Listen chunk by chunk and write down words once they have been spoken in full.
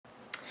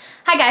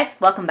Hi guys,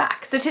 welcome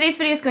back. So today's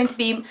video is going to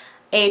be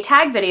a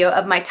tag video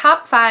of my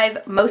top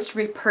 5 most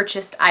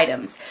repurchased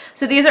items.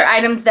 So these are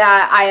items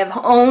that I have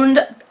owned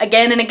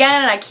again and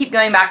again, and I keep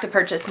going back to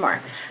purchase more.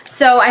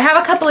 So I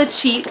have a couple of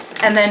cheats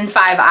and then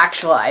 5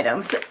 actual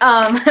items.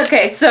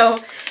 Okay, so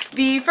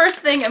the first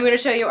thing I'm going to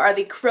show you are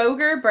the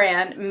Kroger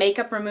brand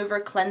makeup remover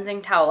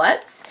cleansing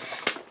towelettes.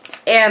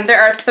 And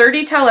there are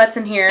 30 towelettes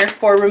in here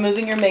for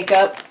removing your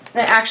makeup.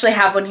 I actually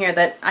have one here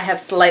that I have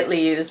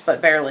slightly used,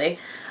 but barely.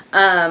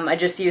 I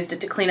just used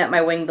it to clean up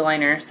my winged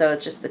liner, so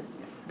it's just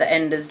the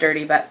end is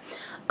dirty. But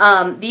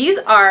these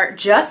are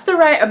just the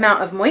right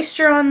amount of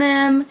moisture on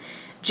them,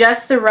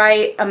 just the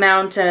right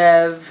amount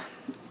of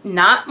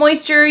not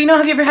moisture. You know,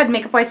 have you ever had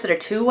makeup wipes that are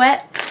too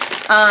wet?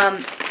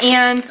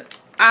 And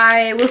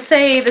I will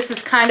say this is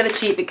kind of a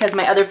cheat because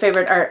my other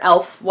favorite are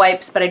e.l.f.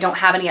 wipes, but I don't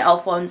have any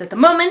e.l.f. ones at the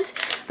moment.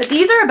 But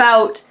these are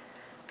about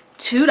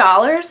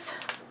 $2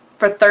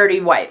 for 30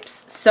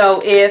 wipes.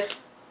 So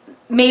if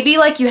maybe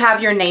like you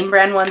have your name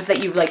brand ones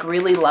that you like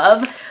really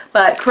love,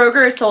 but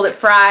Kroger is sold at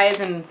Fry's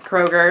and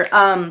Kroger.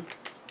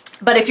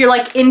 But if you're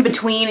like in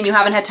between and you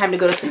haven't had time to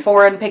go to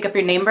Sephora and pick up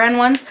your name brand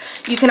ones,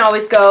 you can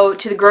always go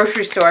to the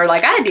grocery store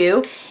like I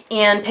do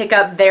and pick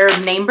up their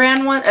name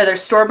brand one or their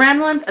store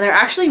brand ones, and they're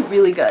actually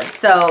really good.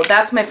 So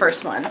that's my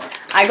first one.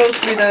 I go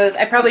through those.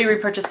 I probably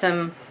repurchased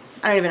them,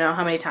 I don't even know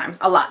how many times,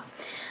 a lot.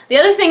 The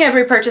other thing I've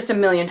repurchased a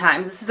million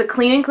times, this is the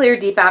Clean and Clear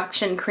Deep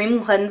Action Cream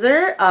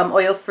Cleanser,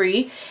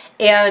 oil-free,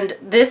 and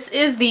this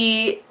is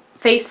the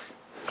face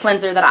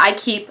cleanser that I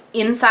keep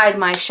inside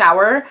my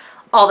shower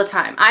all the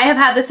time. I have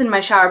had this in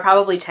my shower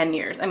probably 10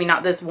 years. I mean,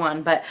 not this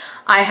one, but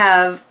I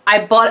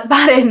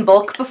bought it in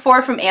bulk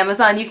before from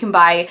Amazon. You can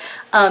buy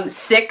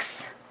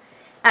 6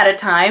 at a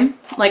time,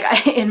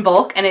 like in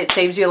bulk, and it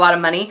saves you a lot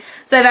of money.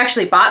 So I've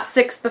actually bought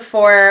 6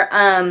 before,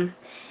 and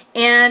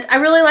I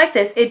really like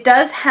this. It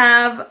does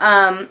have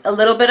a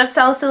little bit of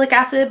salicylic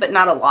acid, but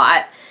not a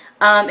lot.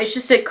 It's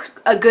just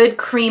a good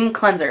cream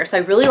cleanser, so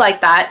I really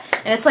like that,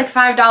 and it's like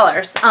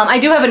 $5. I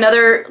do have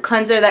another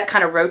cleanser that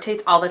kind of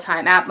rotates all the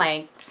time at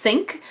my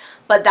sink,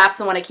 but that's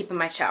the one I keep in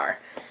my shower.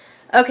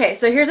 Okay,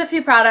 so here's a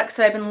few products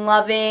that I've been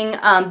loving.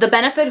 The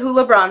Benefit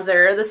Hoola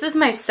Bronzer. This is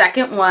my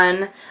second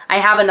one. I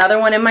have another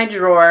one in my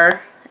drawer,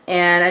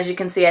 and as you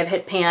can see, I've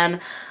hit pan.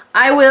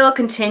 I will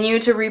continue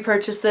to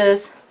repurchase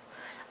this.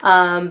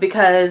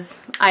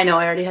 Because I know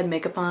I already had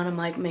makeup on. I'm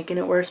like making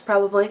it worse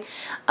probably.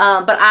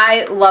 But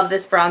I love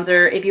this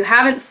bronzer. If you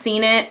haven't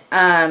seen it,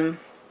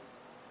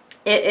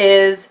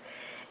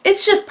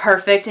 it's just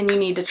perfect and you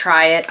need to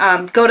try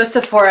it. Go to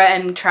Sephora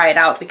and try it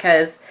out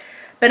because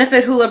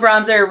Benefit Hoola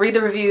Bronzer, read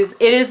the reviews.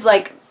 It is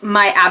like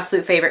my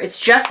absolute favorite. It's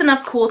just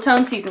enough cool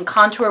tone so you can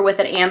contour with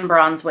it and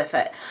bronze with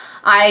it.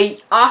 I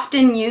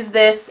often use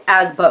this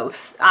as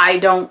both. I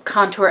don't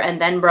contour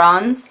and then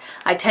bronze.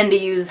 I tend to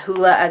use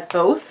Hoola as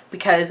both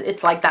because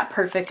it's like that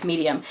perfect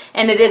medium.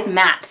 And it is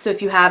matte, so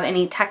if you have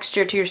any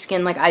texture to your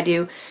skin like I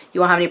do, you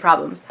won't have any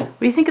problems. What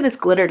do you think of this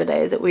glitter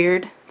today? Is it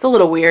weird? It's a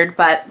little weird,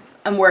 but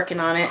I'm working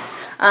on it.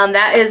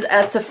 That is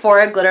a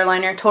Sephora glitter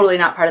liner, totally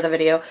not part of the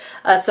video.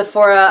 A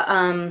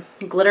Sephora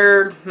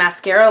glitter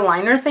mascara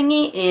liner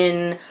thingy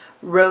in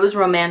Rose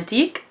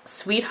Romantique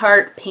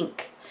Sweetheart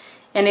Pink.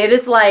 And it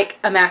is like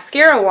a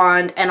mascara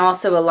wand and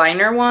also a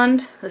liner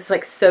wand. It's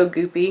like so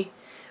goopy.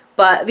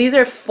 But these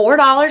are $4,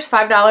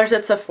 $5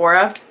 at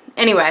Sephora.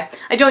 Anyway,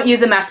 I don't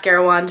use the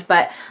mascara wand,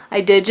 but I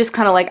did just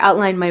kind of like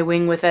outline my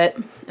wing with it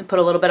and put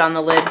a little bit on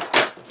the lid.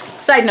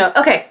 Side note,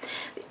 okay,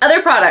 the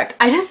other product.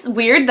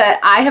 Weird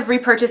that I have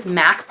repurchased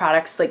MAC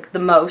products like the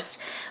most.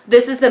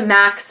 This is the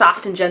MAC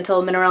Soft and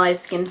Gentle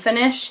Mineralized Skin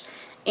Finish.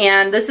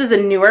 And this is the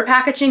newer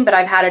packaging, but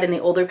I've had it in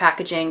the older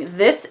packaging.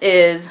 This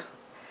is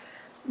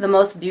the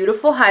most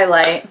beautiful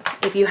highlight.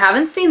 If you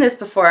haven't seen this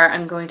before,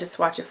 I'm going to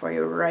swatch it for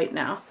you right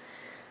now.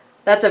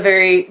 That's a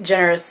very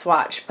generous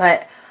swatch,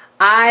 but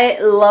I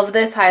love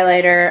this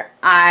highlighter.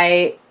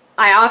 I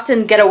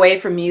often get away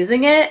from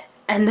using it,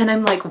 and then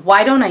I'm like,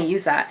 why don't I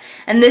use that?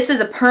 And this is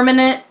a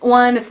permanent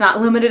one. It's not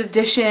limited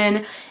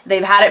edition.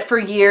 They've had it for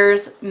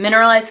years.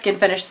 Mineralized Skin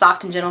Finish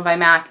Soft and Gentle by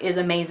MAC is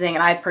amazing,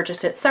 and I've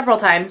purchased it several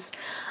times.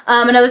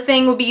 Another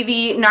thing would be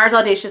the NARS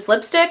Audacious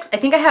lipsticks. I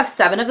think I have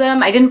 7 of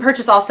them. I didn't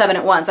purchase all 7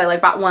 at once. I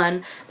like bought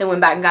one, then went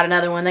back and got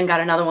another one, then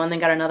got another one, then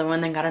got another one,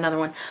 then got another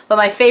one. But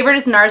my favorite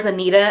is NARS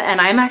Anita, and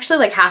I'm actually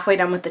like halfway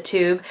done with the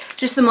tube.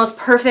 Just the most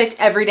perfect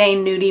everyday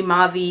nudie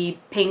mauve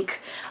pink.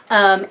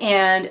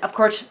 And of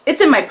course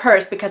it's in my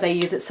purse because I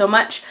use it so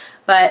much.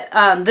 But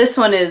this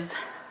one is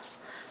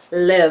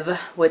Live,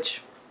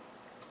 which,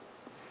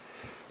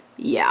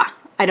 yeah,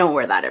 I don't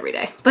wear that every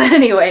day. But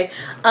anyway,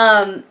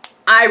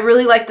 I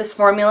really like this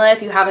formula.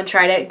 If you haven't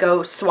tried it,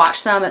 go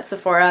swatch them at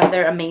Sephora.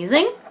 They're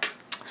amazing.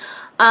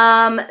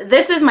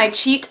 This is my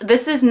cheat.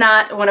 This is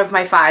not one of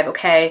my 5,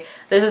 okay?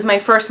 This is my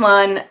first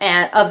one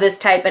of this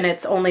type, and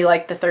it's only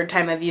like the 3rd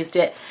time I've used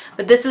it.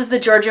 But this is the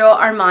Giorgio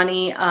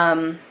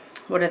Armani,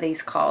 what are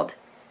these called?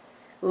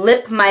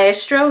 Lip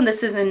Maestro, and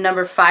this is in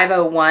number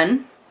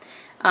 501.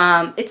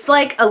 It's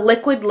like a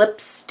liquid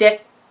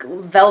lipstick,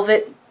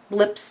 velvet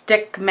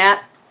lipstick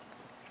matte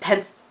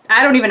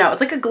I don't even know.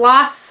 It's like a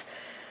gloss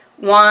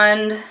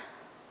wand,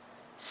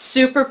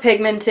 super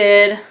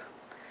pigmented,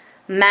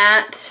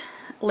 matte,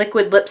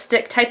 liquid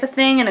lipstick type of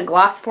thing in a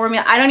gloss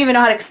formula. I don't even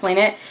know how to explain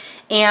it.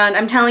 And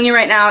I'm telling you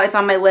right now, it's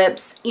on my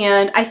lips.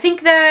 And I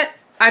think that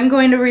I'm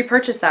going to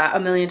repurchase that a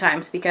million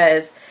times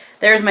because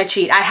there's my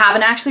cheat. I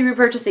haven't actually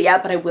repurchased it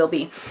yet, but I will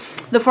be.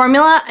 The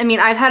formula, I mean,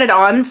 I've had it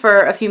on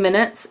for a few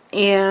minutes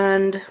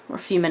or a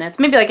few minutes,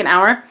 maybe like an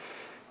hour.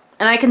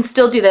 And I can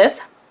still do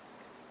this.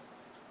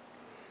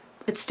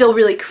 It's still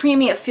really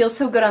creamy. It feels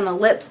so good on the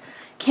lips.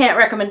 Can't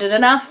recommend it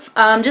enough.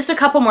 Just a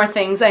couple more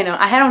things. I know,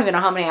 I don't even know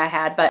how many I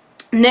had, but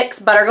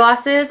NYX butter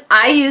glosses.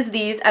 I use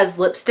these as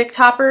lipstick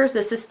toppers.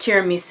 This is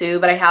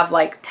tiramisu, but I have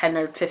like 10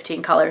 or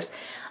 15 colors.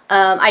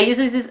 I use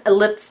these as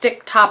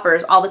lipstick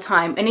toppers all the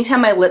time.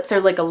 Anytime my lips are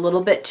like a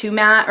little bit too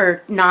matte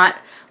or not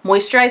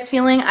moisturized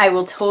feeling, I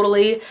will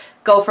totally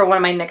go for one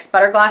of my NYX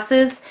butter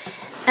glosses.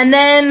 And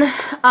then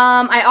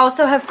I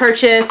also have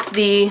purchased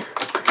the,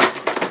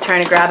 I'm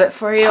trying to grab it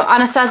for you,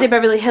 Anastasia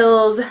Beverly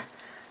Hills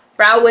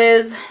Brow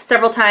Wiz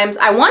several times.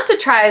 I want to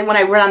try, when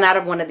I run out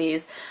of one of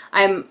these,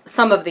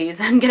 some of these,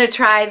 I'm going to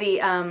try the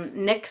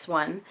NYX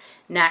one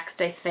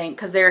next, I think,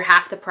 because they're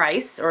half the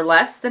price or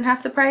less than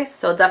half the price,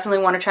 so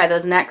definitely want to try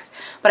those next.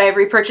 But I've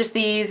repurchased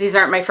these. These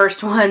aren't my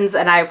first ones,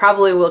 and I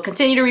probably will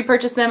continue to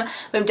repurchase them,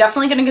 but I'm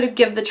definitely going to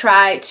give the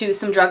try to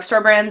some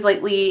drugstore brands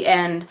lately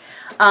and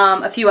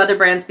a few other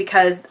brands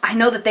because I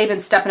know that they've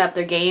been stepping up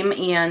their game,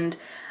 and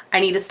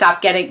I need to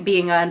stop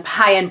being a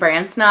high-end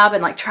brand snob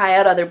and like try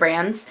out other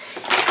brands.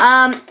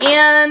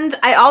 And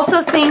I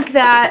also think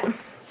that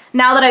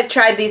now that I've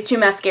tried these two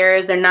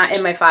mascaras, they're not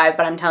in my 5,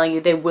 but I'm telling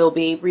you, they will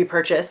be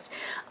repurchased.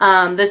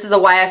 This is the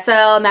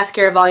YSL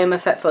Mascara Volume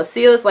Effet Faux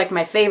Cils, like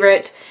my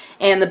favorite,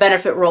 and the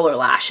Benefit Roller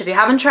Lash. If you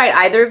haven't tried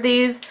either of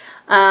these,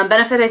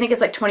 Benefit I think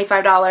is like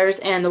 $25,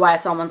 and the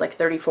YSL one's like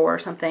 $34 or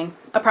something,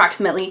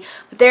 approximately.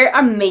 But they're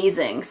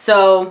amazing,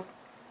 so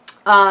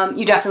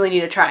you definitely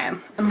need to try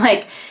them. And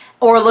like,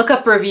 or look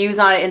up reviews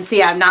on it and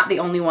see I'm not the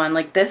only one.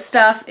 Like, this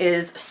stuff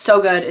is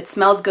so good. It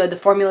smells good. The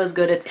formula is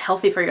good. It's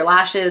healthy for your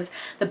lashes.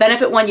 The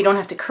Benefit one, you don't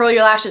have to curl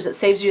your lashes. It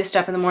saves you a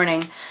step in the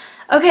morning.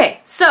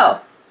 Okay,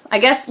 so I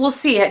guess we'll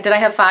see. Did I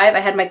have 5?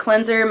 I had my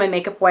cleanser, my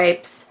makeup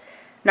wipes,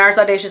 NARS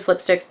Audacious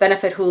lipsticks,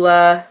 Benefit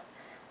Hoola,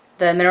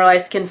 the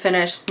Mineralize Skin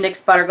Finish,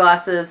 NYX butter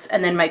glosses,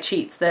 and then my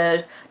cheats,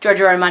 the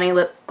Giorgio Armani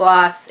lip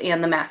gloss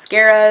and the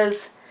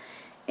mascaras.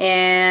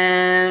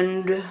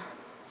 And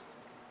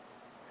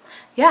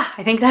yeah,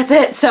 I think that's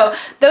it. So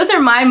those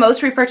are my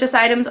most repurchased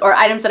items, or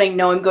items that I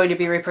know I'm going to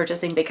be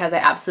repurchasing because I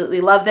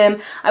absolutely love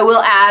them. I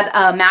will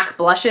add MAC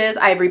blushes.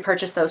 I've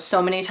repurchased those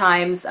so many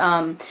times.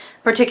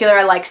 Particular,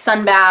 I like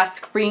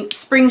Sunbasque,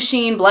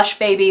 Springsheen, Blush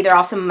Baby. They're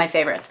all some of my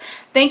favorites.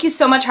 Thank you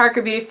so much,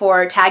 HarkerBeauty,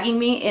 for tagging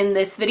me in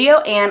this video,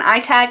 and I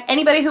tag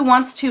anybody who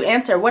wants to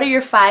answer. What are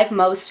your 5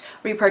 most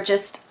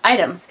repurchased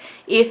items?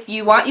 If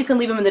you want, you can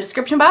leave them in the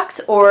description box,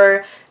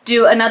 or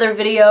do another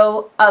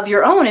video of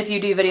your own if you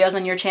do videos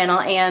on your channel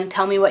and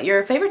tell me what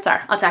your favorites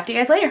are. I'll talk to you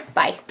guys later.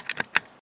 Bye.